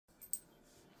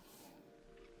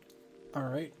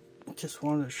Alright, just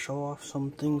wanted to show off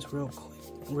some things real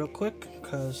quick,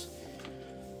 because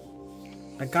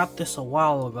I got this a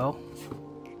while ago.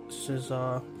 This is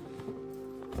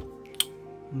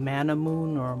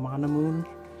ManaMoon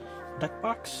deck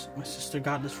box. My sister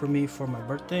got this for me for my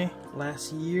birthday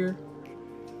last year.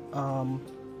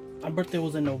 My birthday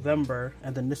was in November,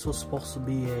 and then this was supposed to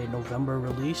be a November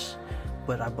release,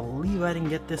 but I believe I didn't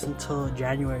get this until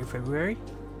January, February.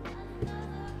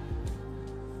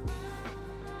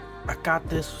 I got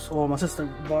this, well, my sister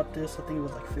bought this, I think it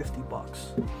was like 50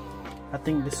 bucks. I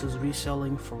think this is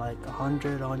reselling for like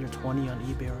 100, 120 on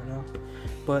eBay right now.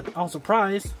 But I was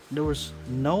surprised there was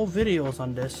no videos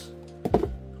on this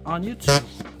on YouTube.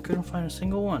 Couldn't find a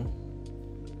single one.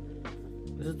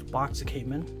 This is the box it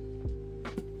came in.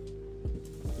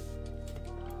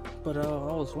 But I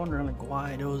was wondering like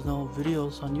why there was no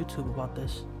videos on YouTube about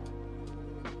this.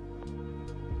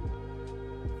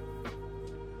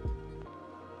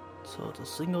 So it's a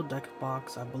single deck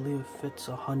box. I believe it fits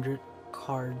 100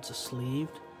 cards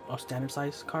sleeved, or standard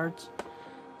size cards,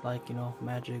 like, you know,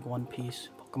 Magic, One Piece,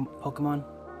 Pokemon.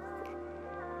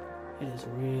 It is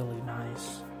really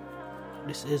nice.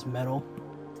 This is metal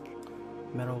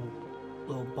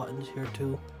little buttons here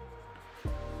too.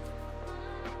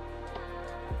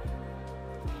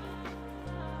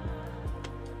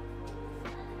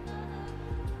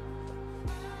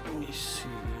 Let me see.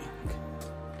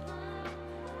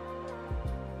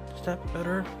 Is that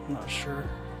better? I'm not sure.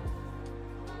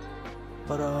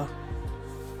 But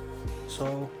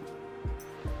so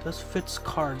this fits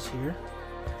cards here.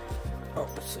 Oh,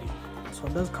 let's see. So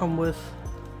it does come with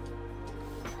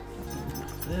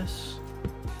this.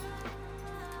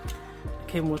 It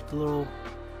came with the little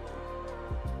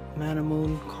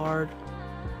ManaMoon card.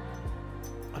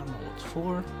 I don't know what it's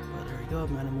for, but there you go,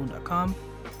 ManaMoon.com.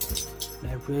 They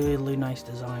have really nice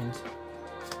designs.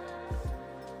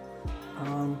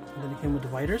 And then it came with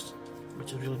dividers,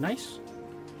 which is really nice.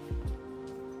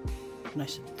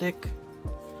 Nice and thick.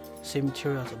 Same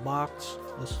material as a box.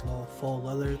 This little faux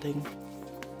leather thing.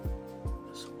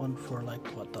 This one for like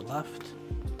what, the left,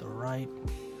 the right,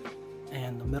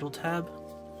 and the middle tab.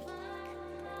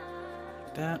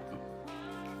 Like that.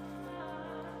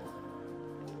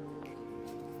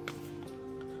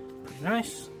 Pretty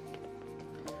nice.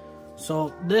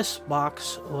 So this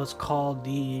box was called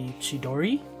the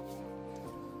Chidori,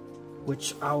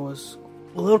 which I was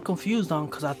a little confused on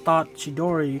because I thought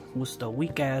Chidori was the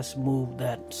weak ass move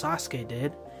that Sasuke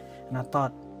did, and I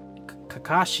thought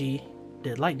Kakashi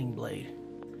did Lightning Blade,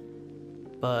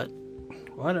 but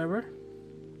whatever.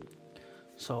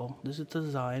 So this is the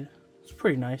design. It's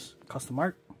pretty nice, custom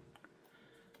art.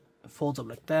 It folds up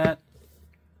like that.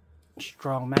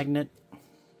 Strong magnet,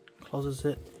 closes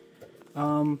it.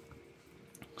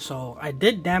 So I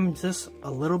did damage this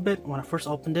a little bit when I first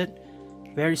opened it.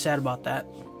 Very sad about that,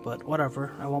 but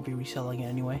whatever. I won't be reselling it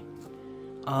anyway.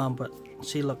 But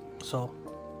see, look. So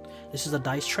this is a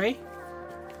dice tray.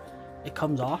 It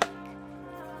comes off,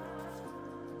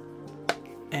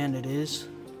 and it is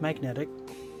magnetic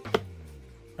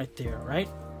right there, right?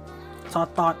 So I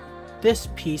thought this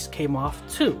piece came off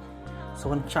too. So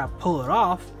when I tried to pull it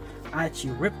off, I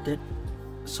actually ripped it.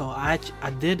 So I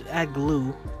did add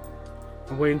glue.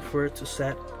 I'm waiting for it to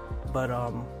set, but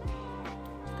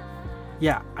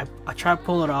yeah, I tried to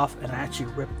pull it off and I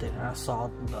actually ripped it, and I saw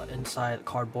the inside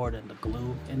cardboard and the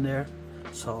glue in there.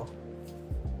 So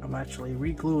I'm actually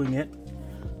re-gluing it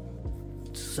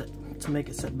to make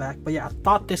it sit back. But yeah, I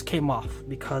thought this came off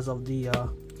because of the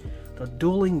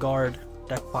Dueling Guard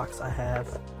deck box I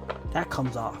have. That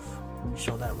comes off. Let me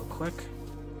show that real quick.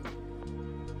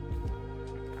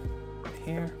 Right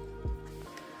here.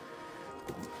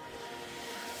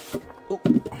 Oh.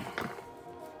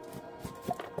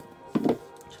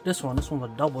 This one's a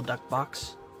double deck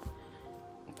box,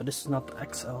 but this is not the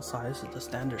XL size, it's the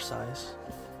standard size.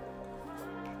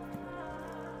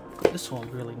 This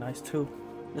one's really nice too.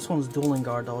 This one's Dueling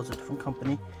Guard though, it's a different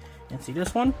company. And see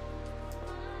this one?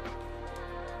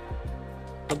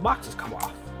 The boxes come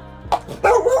off.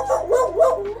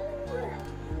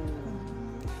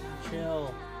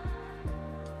 Chill.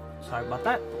 Sorry about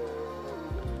that.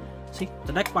 See,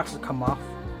 the deck boxes come off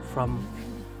from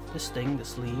this thing, the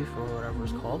sleeve, or whatever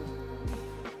it's called.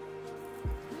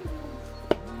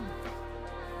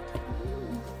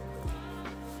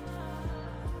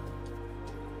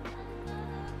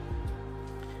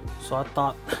 So I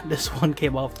thought this one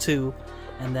came off too,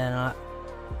 and then I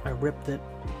ripped it.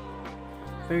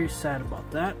 Very sad about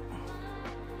that.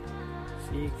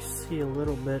 So you can see a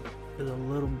little bit, there's a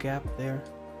little gap there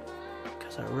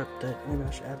because I ripped it. Maybe I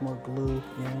should add more glue.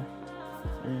 Yeah.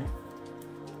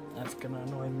 that's gonna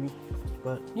annoy me.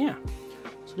 But yeah,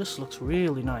 so this looks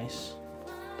really nice.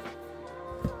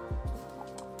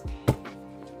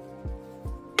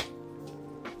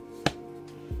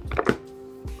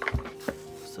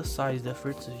 It's the size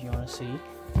difference if you want to see.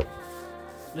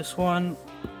 This one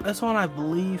I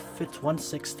believe fits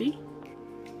 160.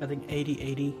 I think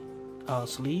 80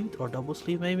 sleeved or double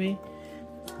sleeve maybe.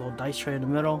 Little dice tray in the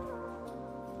middle.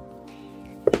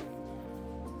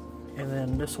 And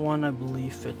then this one I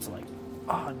believe fits like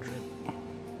 100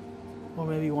 or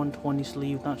maybe 120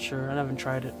 sleeve, not sure. I haven't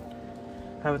tried it.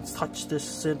 I haven't touched this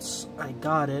since I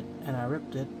got it and I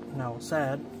ripped it and I was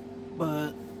sad.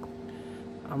 But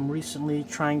I'm recently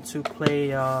trying to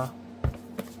play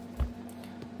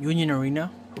Union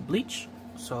Arena for Bleach,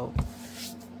 so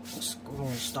we're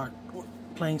going to start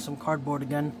playing some cardboard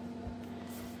again.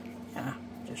 Yeah,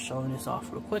 just showing this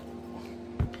off real quick.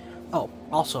 Oh,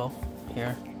 also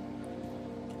here,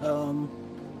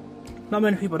 not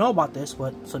many people know about this,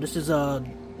 but so this is a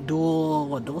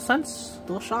DualShock.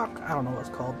 I don't know what it's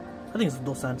called. I think it's a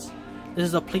DualSense. This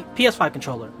is a PS5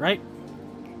 controller, right?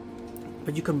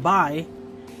 But you can buy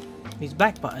these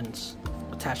back buttons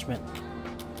attachment,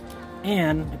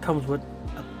 and it comes with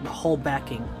the whole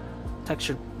backing,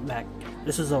 textured back.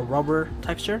 This is a rubber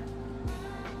texture,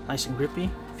 nice and grippy,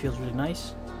 feels really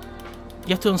nice. You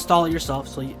have to install it yourself,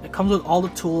 so it comes with all the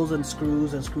tools and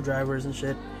screws and screwdrivers and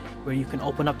shit, where you can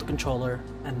open up the controller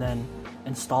and then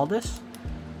install this.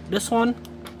 This one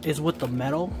is with the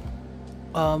metal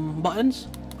buttons.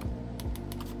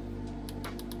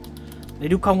 They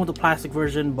do come with the plastic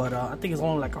version, but I think it's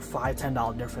only like a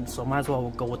 $5–10 difference, so might as well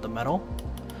go with the metal.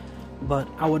 But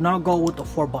I would not go with the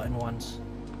 4-button ones.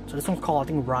 So this one's called, I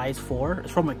think, RISE4.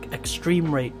 It's from like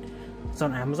Extremerate. It's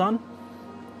on Amazon.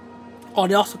 Oh,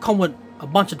 they also come with a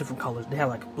bunch of different colors. They have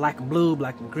like black and blue,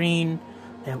 black and green.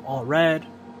 They have all red,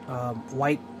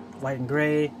 white and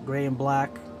gray, gray and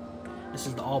black. This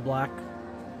is the all black.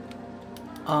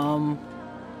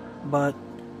 But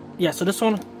yeah, so this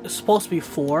one is supposed to be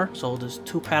 4. So there's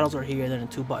 2 paddles are here, and then the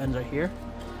 2 buttons are here.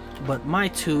 But my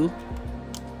 2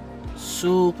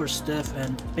 super stiff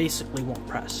and basically won't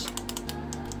press.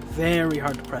 Very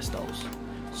hard to press those.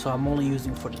 So I'm only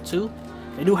using for the 2.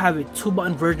 They do have a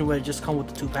 2-button version where it just comes with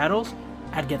the 2 paddles.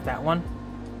 I'd get that one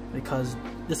because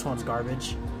this one's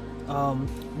garbage.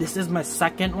 This is my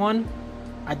second one.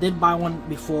 I did buy one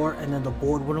before and then the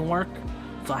board wouldn't work,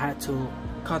 so I had to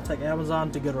contact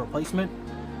Amazon to get a replacement.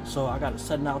 So I gotta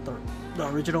send out the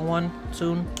original one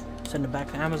soon, send it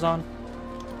back to Amazon.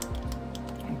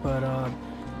 But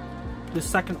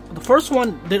the first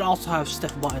one did also have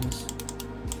stiff buttons,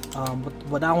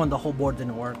 but that one, the whole board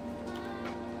didn't work.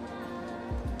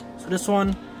 So this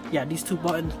one, yeah, these 2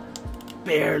 buttons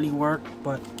barely work,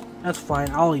 but that's fine.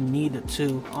 I only needed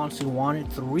 2. I honestly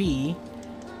wanted 3,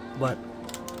 but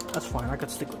that's fine. I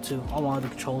could stick with 2. All my other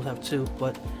controllers have 2,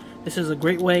 but this is a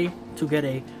great way to get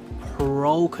a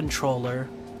pro controller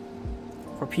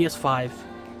for PS5.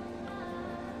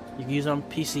 You can use it on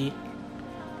PC.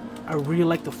 I really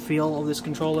like the feel of this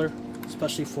controller,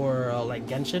 especially for like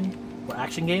Genshin or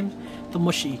action games. The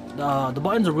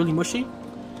buttons are really mushy,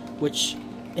 which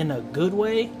in a good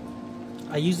way.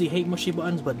 I usually hate mushy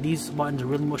buttons, but these buttons are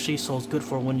really mushy, so it's good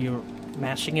for when you're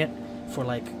mashing it for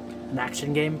like an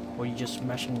action game where you're just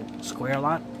mashing square a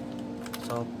lot.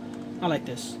 So I like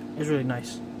this. It's really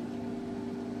nice.